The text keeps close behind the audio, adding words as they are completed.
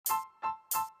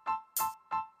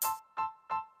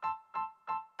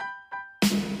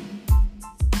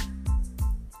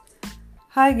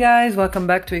Hi guys, welcome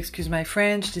back to Excuse My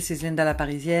French. This is Linda la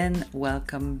Parisienne.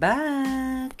 Welcome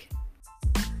back.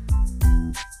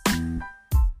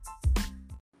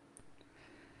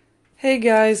 Hey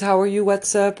guys, how are you?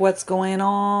 What's up? What's going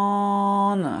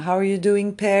on? How are you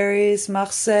doing? Paris,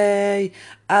 Marseille,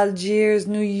 Algiers,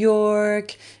 New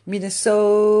York,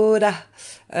 Minnesota,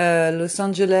 Los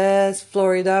Angeles,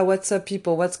 Florida. What's up,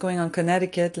 people? What's going on?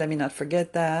 Connecticut, let me not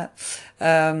forget that.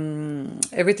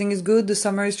 Everything is good. The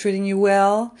summer is treating you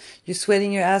well. You're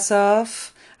sweating your ass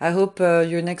off. I hope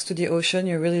you're next to the ocean.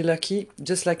 You're really lucky,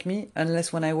 just like me.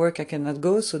 Unless when I work, I cannot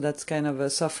go. So that's kind of a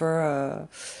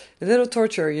a little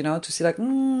torture, to see like,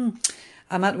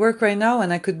 I'm at work right now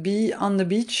and I could be on the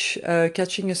beach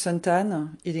catching a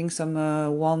suntan, eating some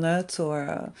walnuts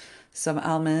or some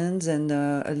almonds and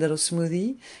a little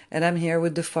smoothie. And I'm here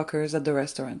with the fuckers at the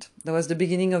restaurant. That was the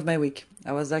beginning of my week.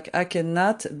 I was like, I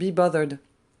cannot be bothered.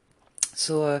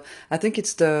 So I think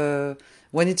it's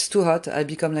when it's too hot, I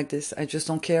become like this. I just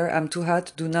don't care. I'm too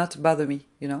hot. Do not bother me,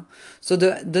 So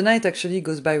the night actually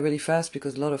goes by really fast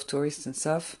because a lot of tourists and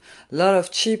stuff. A lot of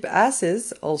cheap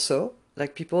asses also,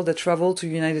 like people that travel to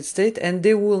United States and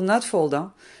they will not fall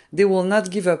down. They will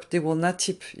not give up. They will not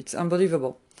tip. It's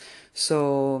unbelievable.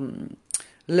 So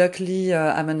luckily,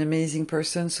 I'm an amazing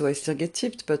person, so I still get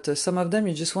tipped. But some of them,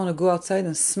 you just want to go outside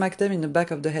and smack them in the back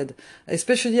of the head.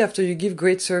 Especially after you give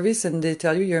great service and they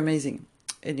tell you you're amazing.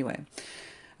 Anyway.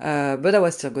 But that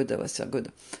was still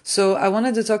good. So I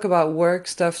wanted to talk about work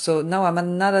stuff. So now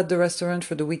I'm not at the restaurant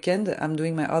for the weekend. I'm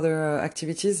doing my other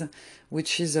activities,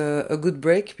 which is a good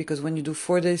break because when you do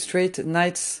 4 days straight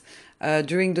nights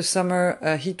during the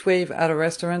summer heat wave at a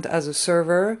restaurant as a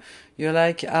server, you're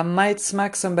like, I might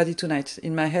smack somebody tonight.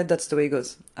 In my head, that's the way it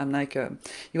goes. I'm like,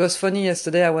 it was funny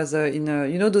yesterday. I was in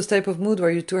those type of mood where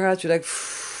you're too hot. You're like,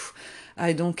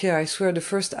 I don't care. I swear the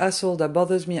first asshole that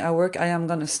bothers me at work, I am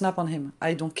gonna snap on him.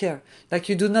 I don't care. Like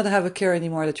you do not have a care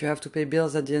anymore that you have to pay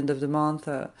bills at the end of the month.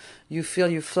 You feel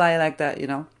you fly like that,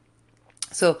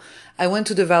 So I went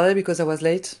to the Valet because I was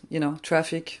late,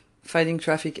 traffic, fighting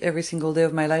traffic every single day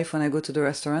of my life when I go to the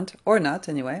restaurant, or not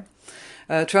anyway.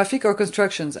 Traffic or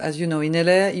constructions, as you know, in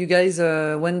LA, you guys,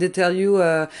 when they tell you,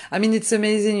 it's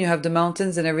amazing, you have the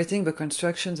mountains and everything, but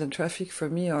constructions and traffic for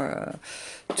me are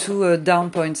two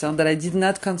down points that I did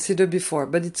not consider before,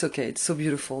 but it's okay. It's so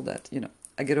beautiful that,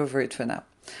 I get over it for now.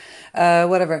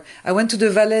 Whatever. I went to the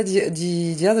Valet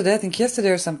the other day, I think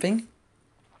yesterday or something,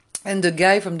 and the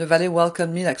guy from the Valet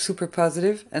welcomed me like super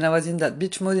positive, and I was in that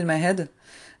bitch mode in my head.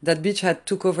 That bitch had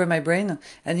took over my brain,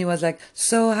 and he was like,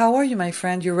 so how are you, my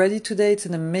friend? You're ready today? It's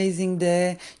an amazing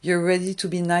day. You're ready to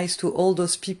be nice to all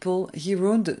those people. He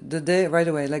ruined the day right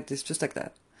away, like this, just like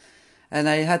that. And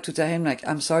I had to tell him, like,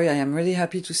 I'm sorry, I am really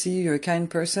happy to see you. You're a kind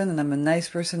person, and I'm a nice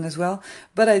person as well.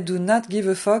 But I do not give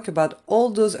a fuck about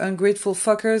all those ungrateful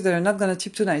fuckers that are not gonna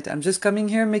tip tonight. I'm just coming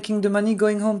here, making the money,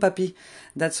 going home, papi.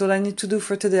 That's all I need to do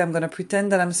for today. I'm gonna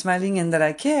pretend that I'm smiling and that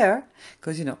I care,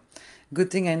 because, good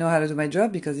thing I know how to do my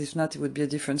job, because if not, it would be a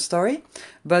different story.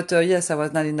 But yes, I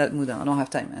was not in that mood. I don't have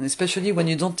time. And especially when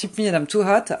you don't tip me and I'm too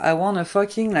hot, I want to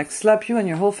fucking slap you and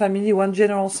your whole family one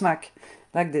general smack.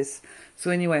 Like this. So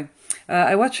anyway,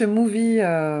 I watched a movie,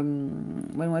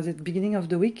 when was it? Beginning of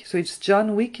the week. So it's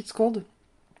John Wick, it's called.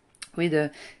 With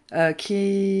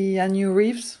Keanu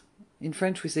Reeves. In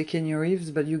French, we say Keanu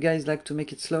Reeves, but you guys like to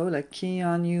make it slow, like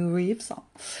Keanu Reeves.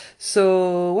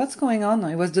 So what's going on?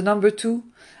 It was the number 2.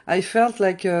 I felt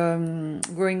like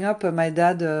growing up, my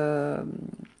dad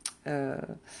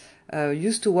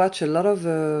used to watch a lot of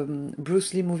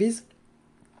Bruce Lee movies.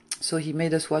 So he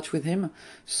made us watch with him.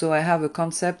 So I have a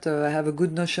concept, I have a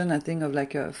good notion, I think, of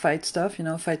like fight stuff,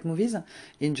 fight movies.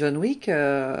 In John Wick,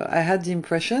 I had the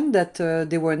impression that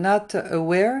they were not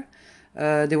aware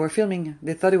they were filming.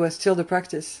 They thought it was still the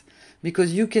practice.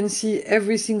 Because you can see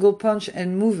every single punch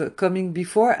and move coming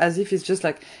before as if it's just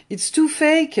like, it's too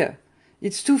fake.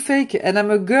 It's too fake. And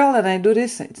I'm a girl and I do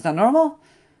this. It's not normal.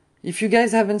 If you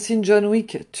guys haven't seen John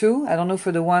Wick 2, I don't know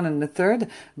for the 1 and the 3rd,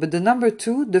 but the number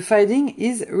 2, the fighting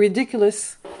is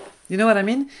ridiculous. You know what I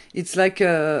mean? It's like,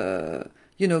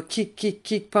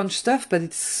 kick, punch stuff, but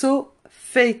it's so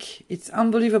fake. It's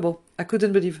unbelievable. I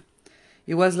couldn't believe.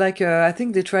 It was like, I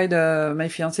think they tried, my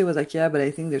fiancé was like, yeah, but I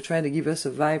think they're trying to give us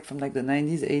a vibe from like the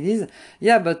 90s, 80s.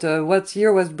 Yeah, but what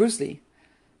year was Bruce Lee?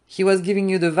 He was giving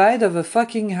you the vibe of a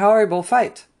fucking horrible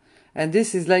fight. And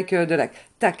this is like, they're like,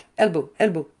 tack, elbow,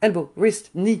 wrist,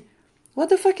 knee. What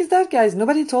the fuck is that, guys?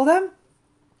 Nobody told them?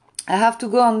 I have to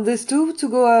go on this too to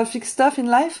go fix stuff in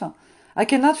life? I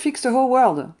cannot fix the whole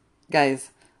world, guys.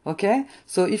 Okay,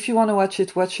 so if you want to watch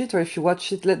it, or if you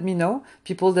watch it, let me know.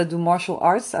 People that do martial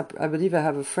arts, I believe I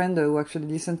have a friend who actually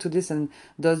listened to this and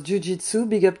does jujitsu.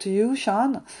 Big up to you,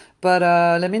 Sean. But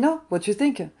let me know what you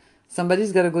think.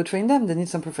 Somebody's got to go train them. They need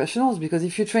some professionals, because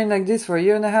if you train like this for a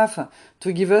year and a half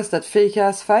to give us that fake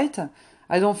ass fight,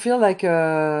 I don't feel like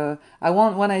I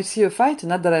want, when I see a fight,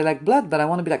 not that I like blood, but I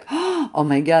want to be like, oh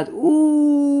my god,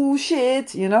 ooh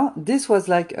shit, you know. This was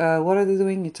like, what are they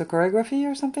doing? It's a choreography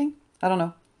or something. I don't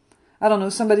know.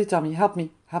 Somebody tell me. Help me,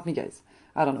 guys.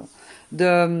 I don't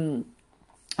know.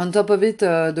 On top of it,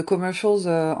 the commercials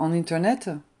on internet.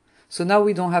 So now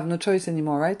we don't have no choice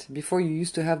anymore, right? Before you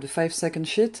used to have the 5-second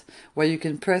shit where you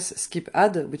can press skip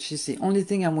ad, which is the only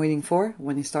thing I'm waiting for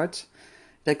when it starts.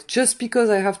 Like, just because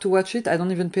I have to watch it, I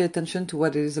don't even pay attention to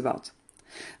what it is about.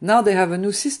 Now they have a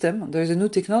new system. There's a new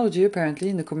technology apparently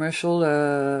in the commercial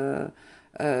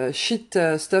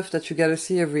stuff that you gotta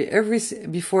see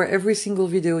before every single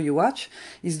video you watch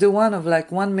is the one of like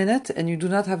 1 minute, and you do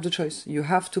not have the choice. You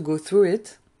have to go through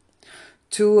it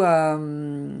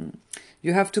to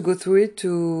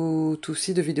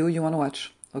see the video you want to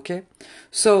watch. Okay,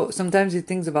 so sometimes it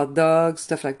thinks about dogs,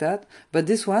 stuff like that, but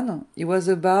this one, it was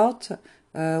about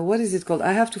what is it called?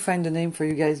 I have to find the name for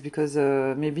you guys, because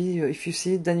maybe if you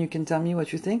see it, then you can tell me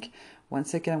what you think. 1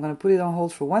 second, I'm gonna put it on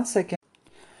hold for 1 second.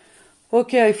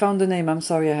 Okay, I found the name. I'm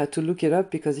sorry, I had to look it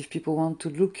up, because if people want to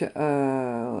look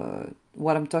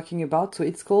what I'm talking about, so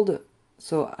it's called.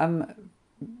 So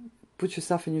put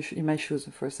yourself in my shoes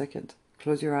for a second.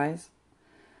 Close your eyes.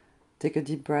 Take a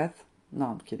deep breath. No,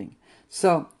 I'm kidding.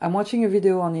 So I'm watching a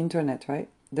video on the internet, right?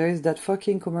 There is that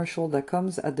fucking commercial that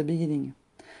comes at the beginning,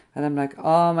 and I'm like,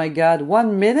 oh my god,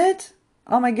 1 minute?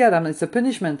 Oh my god, it's a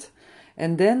punishment.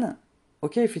 And then,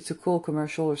 okay, if it's a cool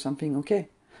commercial or something, okay.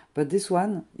 But this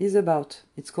one is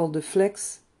it's called the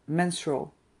Flex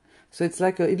Menstrual. So it's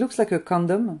like it looks like a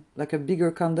condom, like a bigger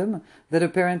condom, that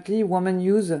apparently women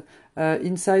use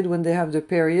inside when they have the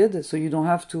period, so you don't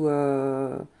have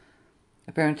to,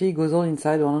 apparently it goes all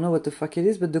inside. I don't know what the fuck it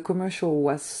is, but the commercial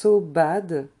was so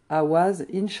bad, I was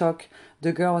in shock.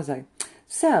 The girl was like,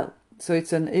 so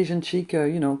it's an Asian chick,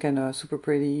 kind of super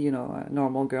pretty,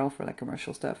 normal girl for like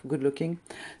commercial stuff, good looking.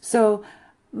 So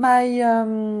my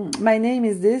name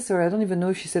is this, or I don't even know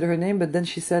if she said her name, but then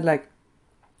she said like,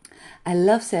 I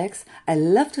love sex, I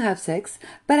love to have sex,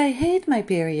 but I hate my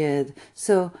period.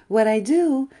 So what I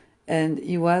do, and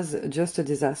it was just a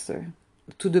disaster.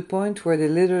 To the point where they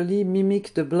literally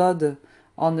mimic the blood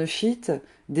on the sheet.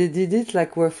 They did it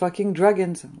like we're fucking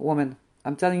dragons, woman.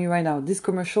 I'm telling you right now, this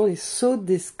commercial is so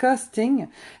disgusting.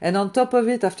 And on top of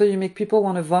it, after you make people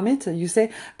want to vomit, you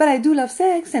say, but I do love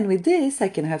sex, and with this, I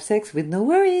can have sex with no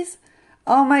worries.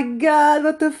 Oh my god,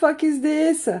 what the fuck is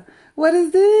this? What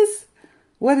is this?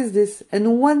 What is this?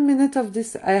 And 1 minute of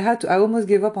this, I almost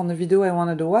gave up on the video I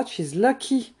wanted to watch. She's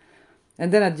lucky.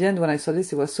 And then at the end, when I saw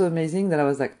this, it was so amazing that I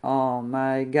was like, oh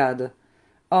my god.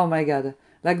 Oh my god.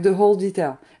 Like the whole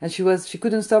detail. And she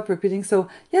couldn't stop repeating, so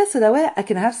that way I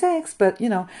can have sex, but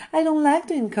I don't like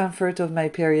the discomfort of my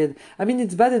period. I mean,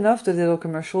 it's bad enough the little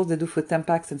commercials they do for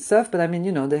Tampax and stuff, but I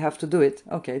mean, they have to do it.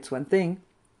 Okay, it's one thing.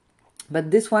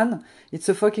 But this one, it's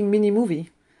a fucking mini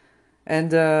movie.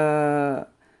 And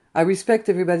I respect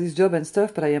everybody's job and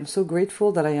stuff, but I am so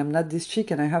grateful that I am not this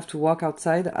chick and I have to walk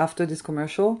outside after this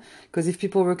commercial. Because if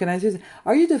people recognize you,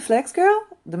 are you the flex girl?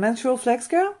 The menstrual flex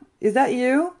girl? Is that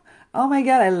you? Oh my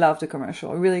god, I love the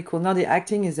commercial. Really cool. Now the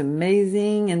acting is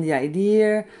amazing and the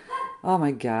idea. Oh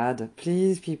my god.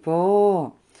 Please,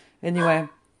 people. Anyway,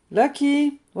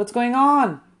 Lucky, what's going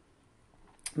on?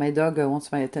 My dog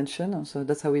wants my attention, so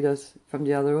that's how he does. From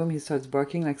the other room, he starts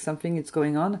barking like something is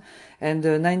going on. And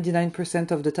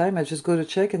 99% of the time, I just go to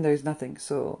check and there is nothing.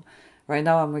 So right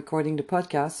now I'm recording the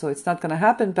podcast, so it's not going to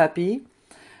happen, Papi.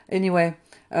 Anyway,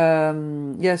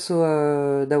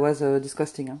 so that was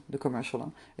disgusting, the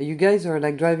commercial. You guys are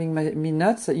like driving me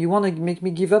nuts. You want to make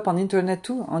me give up on internet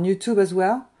too? On YouTube as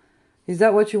well? Is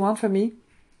that what you want from me?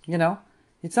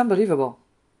 It's unbelievable.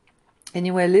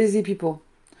 Anyway, lazy people.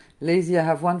 Lazy, I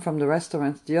have one from the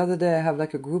restaurant. The other day I have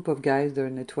like a group of guys, they're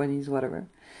in their 20s, whatever.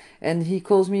 And he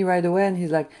calls me right away and he's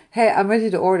like, hey, I'm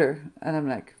ready to order. And I'm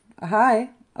like,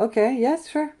 hi, okay, yes,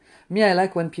 sure. Me, I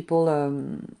like when people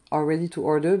are ready to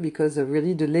order, because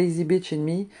really the lazy bitch in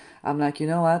me, I'm like, you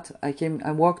know what?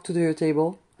 I walk to your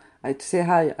table, I say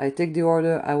hi, I take the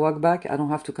order, I walk back, I don't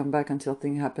have to come back until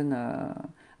things happen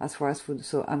as far as food.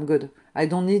 So I'm good. I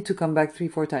don't need to come back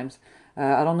 3-4 times.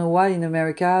 I don't know why in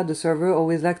America the server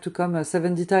always like to come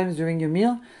 70 times during your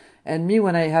meal, and me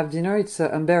when I have dinner it's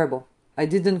unbearable. I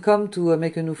didn't come to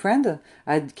make a new friend.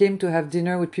 I came to have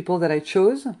dinner with people that I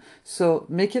chose. So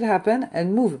make it happen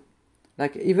and move.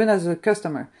 Like, even as a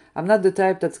customer. I'm not the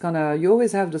type that's gonna, you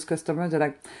always have those customers that are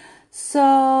like,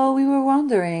 so we were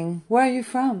wondering, where are you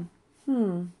from?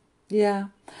 Yeah.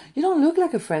 You don't look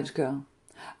like a French girl.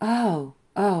 Oh,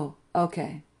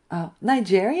 okay. Oh,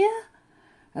 Nigeria?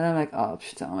 And I'm like, oh,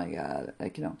 shit, oh my God.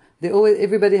 Like,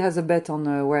 everybody has a bet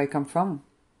on where I come from.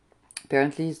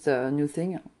 Apparently, it's a new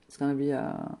thing. It's gonna be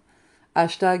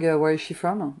hashtag where is she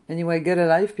from? Anyway, get a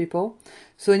life, people.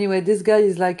 So anyway, this guy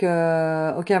is like,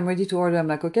 okay, I'm ready to order. I'm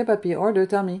like, okay, papi, order,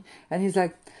 tell me. And he's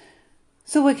like,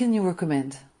 so what can you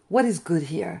recommend? What is good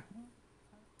here?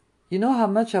 You know how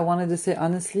much I wanted to say,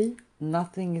 honestly,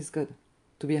 nothing is good.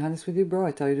 To be honest with you, bro,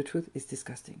 I tell you the truth, it's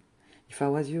disgusting. If I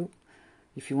was you,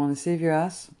 if you want to save your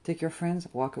ass, take your friends,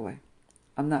 walk away.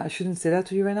 I shouldn't say that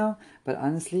to you right now, but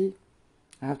honestly,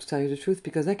 I have to tell you the truth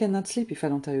because I cannot sleep if I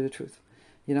don't tell you the truth.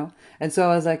 And so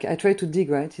I was like, I tried to dig,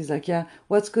 right? He's like, yeah,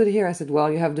 what's good here? I said, well,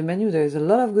 you have the menu. There's a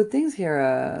lot of good things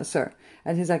here, sir.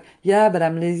 And he's like, yeah, but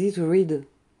I'm lazy to read.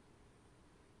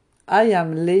 I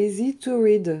am lazy to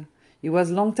read. It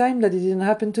was a long time that it didn't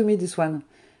happen to me, this one.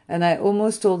 And I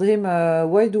almost told him,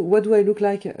 what do I look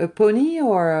like? A pony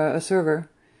or a server?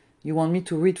 You want me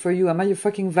to read for you? Am I your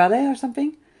fucking valet or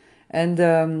something? And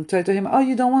so I told him, oh,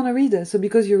 you don't want to read. So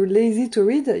because you're lazy to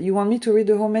read, you want me to read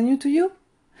the whole menu to you?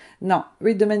 No,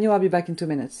 read the menu, I'll be back in 2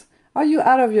 minutes. Are you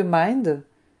out of your mind?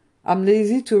 I'm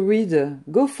lazy to read.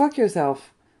 Go fuck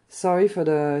yourself. Sorry for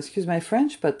excuse my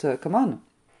French, but come on.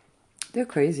 They're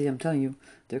crazy, I'm telling you.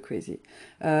 They're crazy.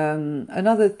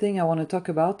 Another thing I want to talk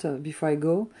about before I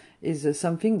go is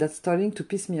something that's starting to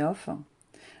piss me off.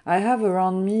 I have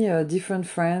around me different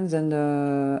friends and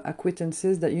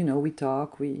acquaintances that, we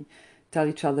talk, we tell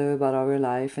each other about our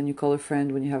life, and you call a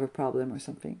friend when you have a problem or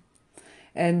something.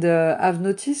 And I've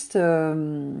noticed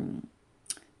not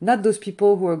those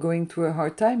people who are going through a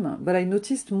hard time, but I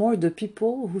noticed more the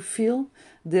people who feel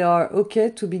they are okay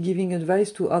to be giving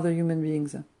advice to other human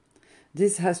beings.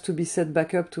 This has to be set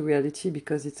back up to reality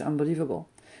because it's unbelievable.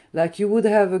 Like, you would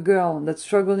have a girl that's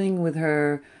struggling with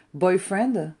her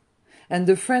boyfriend, and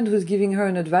the friend who's giving her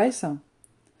an advice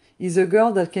is a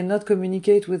girl that cannot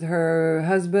communicate with her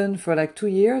husband for like 2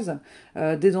 years.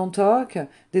 They don't talk,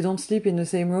 they don't sleep in the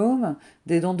same room,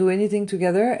 they don't do anything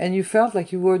together, and you felt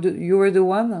like you were the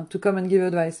one to come and give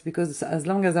advice, because as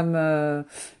long as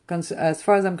as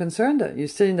far as I'm concerned, you're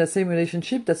still in that same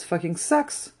relationship. That fucking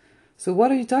sucks. So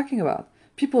what are you talking about?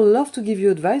 People love to give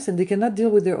you advice and they cannot deal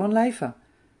with their own life.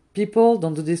 People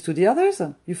don't do this to the others.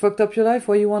 You fucked up your life.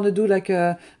 What you want to do, like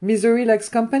a misery likes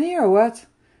company or what?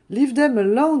 Leave them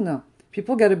alone.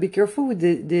 People gotta be careful with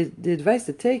the advice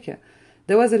they take.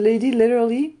 There was a lady,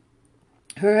 literally,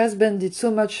 her husband did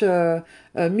so much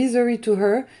misery to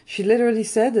her. She literally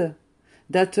said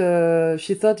that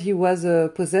she thought he was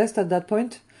possessed at that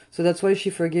point. So that's why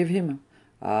she forgave him.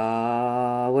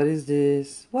 What is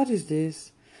this? What is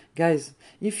this? Guys,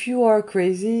 if you are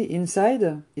crazy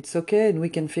inside, it's okay and we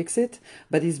can fix it.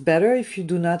 But it's better if you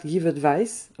do not give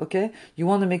advice, okay? You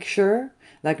want to make sure,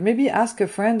 like maybe ask a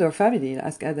friend or family,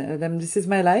 ask them, this is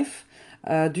my life.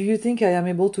 Do you think I am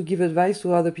able to give advice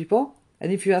to other people?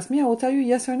 And if you ask me, I will tell you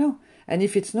yes or no. And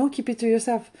if it's no, keep it to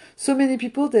yourself. So many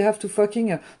people, they have to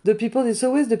fucking... it's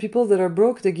always the people that are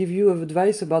broke, they give you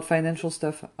advice about financial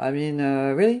stuff. I mean,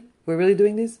 really? We're really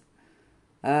doing this?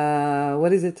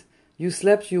 What is it? You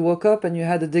slept, you woke up, and you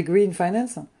had a degree in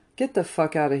finance? Get the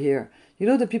fuck out of here. You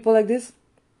know the people like this?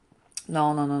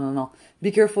 No. Be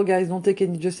careful, guys. Don't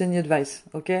take just any advice,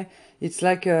 okay? It's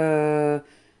like, when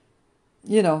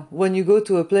you go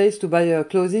to a place to buy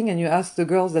clothing and you ask the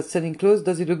girls that's selling clothes,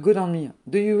 does it look good on me?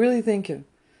 Do you really think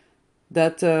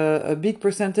that a big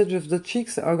percentage of the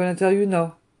chicks are going to tell you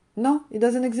no? No, it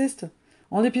doesn't exist.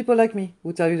 Only people like me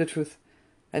who tell you the truth.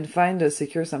 And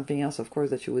secure something else, of course,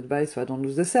 that you would buy so I don't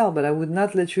lose the sale. But I would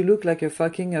not let you look like a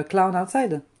fucking clown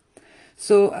outside.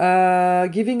 So,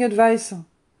 giving advice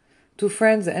to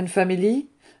friends and family,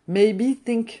 maybe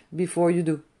think before you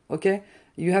do, okay?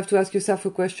 You have to ask yourself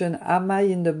a question. Am I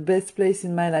in the best place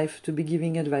in my life to be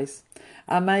giving advice?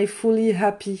 Am I fully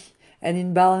happy and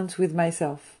in balance with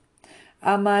myself?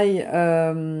 Am I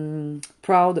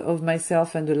proud of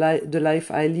myself and the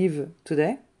life I live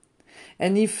today?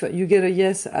 And if you get a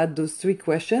yes at those 3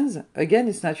 questions, again,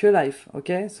 it's not your life,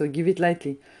 okay? So give it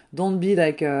lightly. Don't be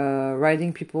like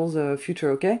riding people's future,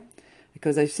 okay?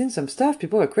 Because I've seen some stuff.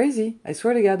 People are crazy. I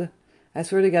swear to God.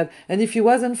 And if it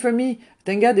wasn't for me,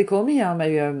 thank God they call me,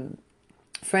 my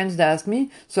friends that ask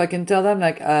me, so I can tell them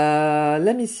like,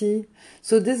 let me see.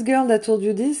 So this girl that told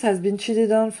you this has been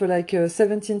cheated on for like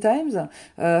 17 times.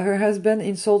 Her husband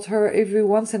insults her every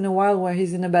once in a while when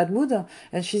he's in a bad mood,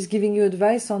 and she's giving you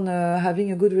advice on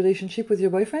having a good relationship with your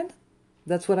boyfriend?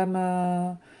 That's what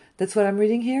I'm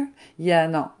reading here. Yeah,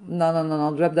 no.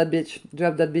 Drop that bitch.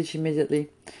 Drop that bitch immediately.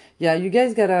 Yeah, you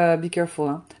guys gotta be careful.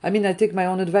 Huh? I mean, I take my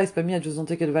own advice, but me, I just don't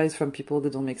take advice from people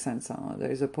that don't make sense. Huh?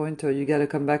 There is a point you gotta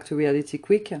come back to reality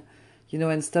quick,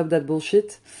 and stop that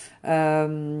bullshit. I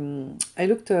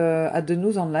looked at the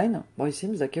news online. Well, it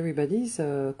seems like everybody's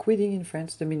quitting in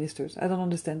France, the ministers. I don't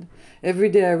understand. Every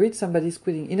day I read somebody's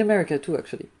quitting. In America too,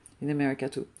 actually. In America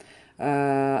too.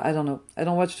 I don't know. I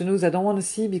don't watch the news. I don't want to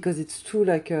see because it's too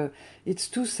it's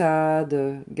too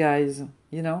sad, guys.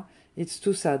 It's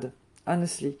too sad.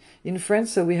 Honestly, in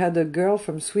France, we had a girl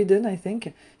from Sweden, I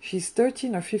think. She's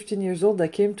 13 or 15 years old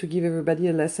that came to give everybody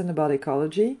a lesson about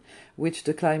ecology, with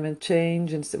the climate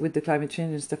change and stuff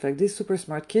like this. Super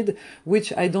smart kid,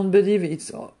 which I don't believe it's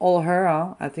all her.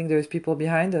 Huh? I think there's people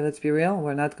behind. Let's be real.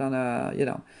 We're not gonna,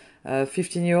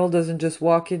 15-year-old doesn't just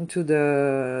walk into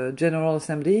the General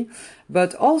Assembly.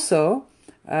 But also,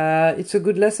 it's a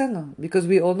good lesson because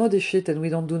we all know this shit and we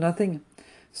don't do nothing.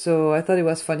 So I thought it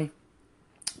was funny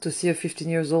to see a 15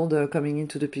 years old coming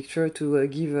into the picture to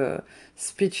give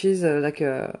speeches like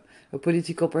a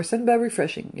political person, but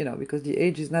refreshing, because the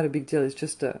age is not a big deal. It's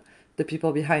just the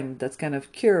people behind that's kind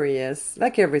of curious,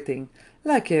 like everything,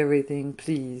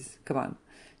 please, come on.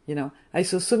 I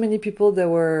saw so many people that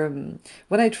were,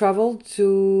 when I traveled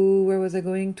to, where was I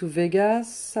going? To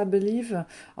Vegas, I believe.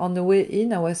 On the way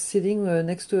in, I was sitting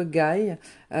next to a guy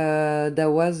that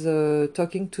was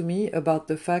talking to me about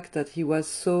the fact that he was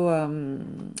so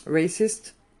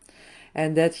racist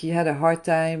and that he had a hard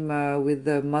time with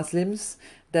the Muslims,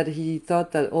 that he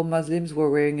thought that all Muslims were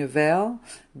wearing a veil,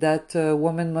 that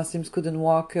women Muslims couldn't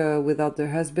walk without their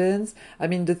husbands. I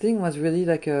mean, the thing was really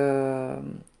like a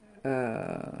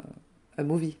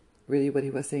movie, really, what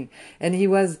he was saying. And he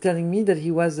was telling me that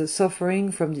he was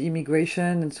suffering from the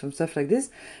immigration and some stuff like this.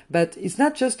 But it's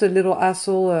not just a little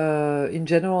asshole in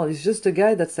general. It's just a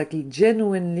guy that's like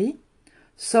genuinely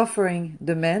suffering.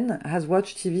 The man has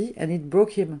watched TV and it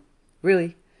broke him.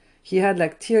 Really. He had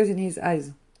like tears in his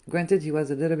eyes. Granted, he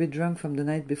was a little bit drunk from the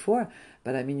night before,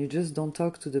 but I mean, you just don't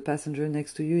talk to the passenger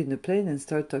next to you in the plane and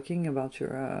start talking about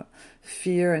your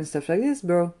fear and stuff like this,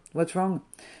 bro. What's wrong?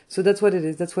 So that's what it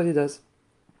is. That's what it does.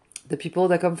 The people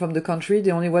that come from the country, they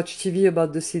only watch TV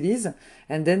about the cities,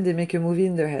 and then they make a movie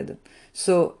in their head.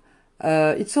 So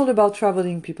it's all about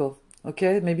traveling, people.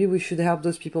 Okay, maybe we should help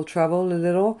those people travel a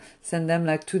little, send them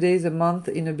like 2 days a month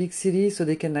in a big city so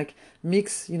they can like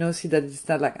mix, see that it's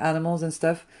not like animals and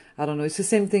stuff. I don't know. It's the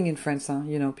same thing in France, huh?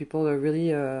 People are really,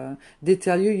 they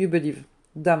tell you, you believe.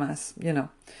 Dumbass,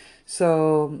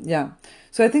 So, yeah.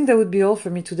 So I think that would be all for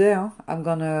me today, huh? I'm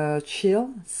gonna chill.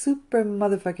 Super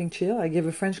motherfucking chill. I gave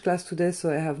a French class today,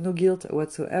 so I have no guilt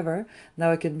whatsoever.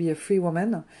 Now I can be a free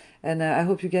woman. And I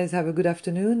hope you guys have a good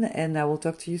afternoon, and I will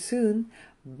talk to you soon.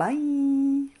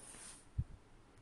 Bye!